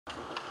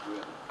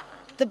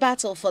The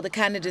battle for the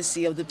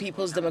candidacy of the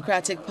People's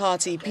Democratic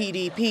Party,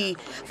 PDP,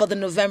 for the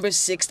November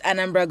 6th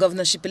Anambra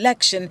governorship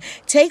election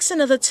takes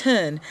another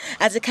turn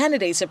as the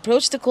candidates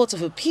approach the Court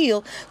of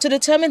Appeal to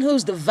determine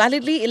who's the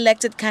validly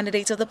elected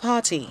candidate of the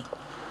party.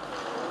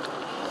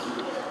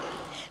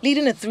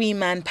 Leading a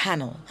three-man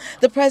panel,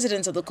 the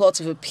president of the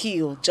Court of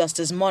Appeal,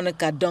 Justice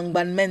Monica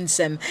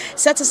Dongban-Mensem,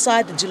 set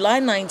aside the July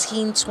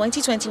 19,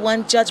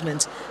 2021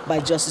 judgment by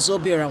Justice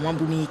Obiora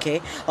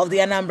Nwambunike of the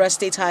Anambra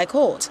State High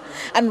Court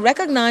and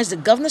recognized the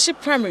governorship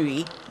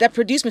primary that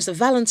produced Mr.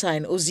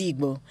 Valentine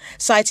Ozigbo,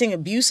 citing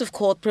abuse of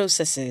court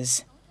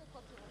processes.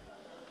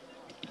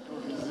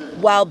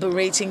 While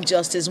berating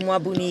Justice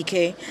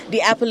Nwambunike, the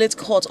appellate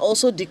court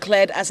also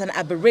declared as an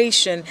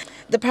aberration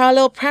the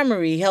parallel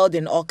primary held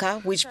in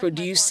Awka, which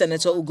produced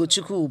Senator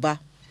Ugochukwu Ubah.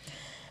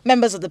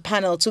 Members of the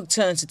panel took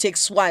turns to take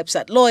swipes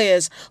at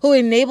lawyers who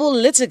enable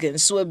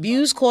litigants to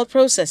abuse court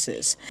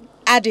processes,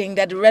 adding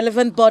that the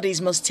relevant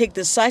bodies must take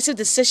decisive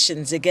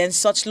decisions against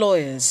such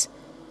lawyers.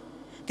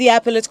 The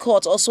appellate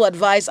court also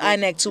advised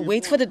INEC to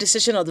wait for the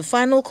decision of the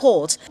final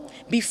court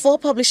before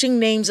publishing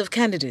names of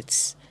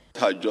candidates.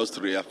 I just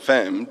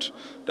reaffirmed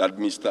that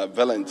Mr.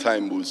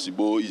 Valentine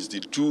Ozigbo is the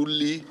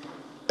duly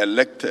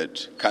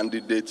elected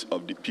candidate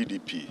of the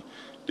PDP.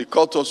 The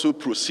court also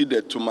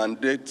proceeded to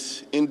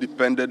mandate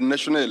Independent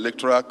National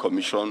Electoral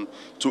Commission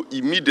to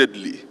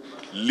immediately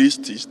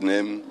list his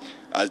name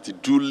as the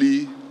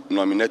duly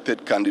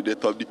nominated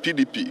candidate of the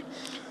PDP.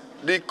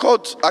 The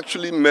court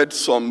actually made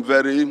some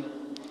very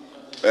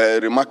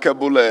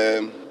remarkable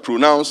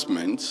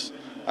pronouncements,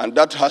 and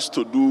that has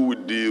to do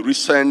with the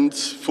recent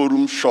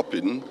forum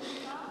shopping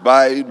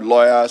by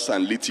lawyers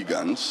and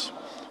litigants.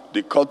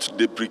 The court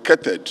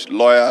deprecated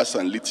lawyers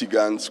and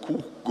litigants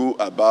who go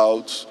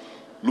about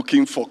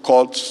looking for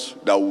courts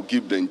that will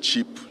give them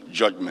cheap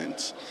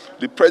judgments.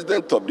 The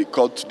president of the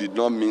court did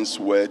not mince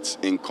words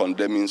in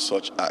condemning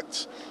such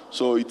acts.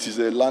 So it is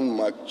a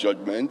landmark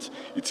judgment.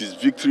 It is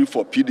victory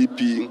for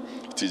PDP,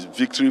 it is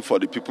victory for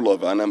the people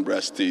of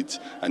Anambra State,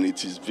 and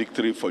it is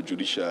victory for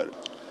judiciary.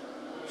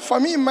 For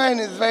me, mine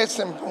is very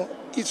simple.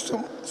 It's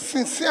to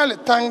sincerely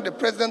thank the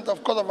President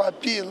of Court of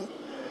Appeal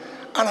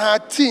and her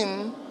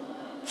team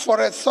for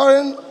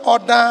restoring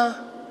order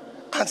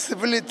and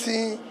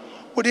civility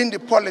within the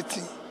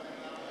polity,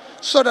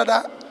 so that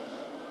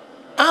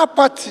our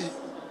party,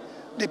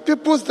 the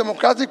People's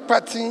Democratic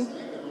Party, and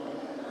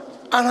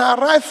her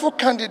rightful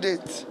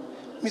candidate,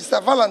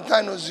 Mr.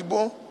 Valentine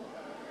Ozigbo,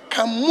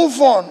 can move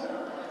on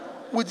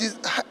with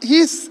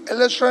his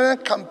electoral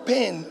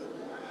campaign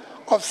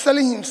of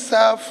selling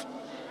himself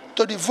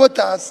to the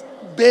voters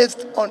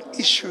based on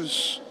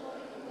issues.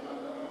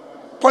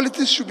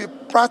 Politics should be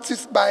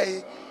practiced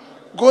by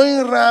going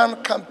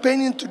around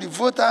campaigning to the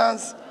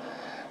voters,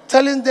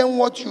 telling them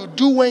what you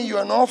do when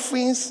you're in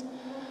office,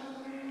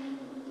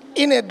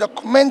 in a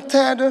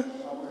documented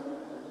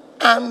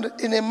and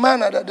in a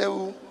manner that they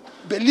will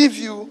believe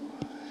you,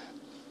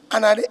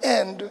 and at the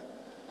end,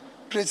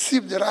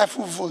 receive the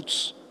rightful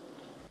votes.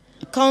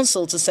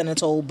 Counsel to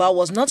Senator Ubah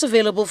was not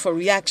available for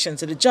reaction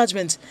to the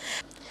judgment.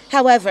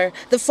 However,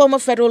 the former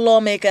federal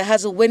lawmaker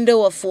has a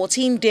window of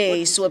 14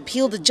 days to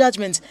appeal the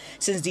judgment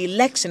since the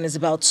election is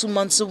about 2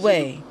 months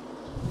away.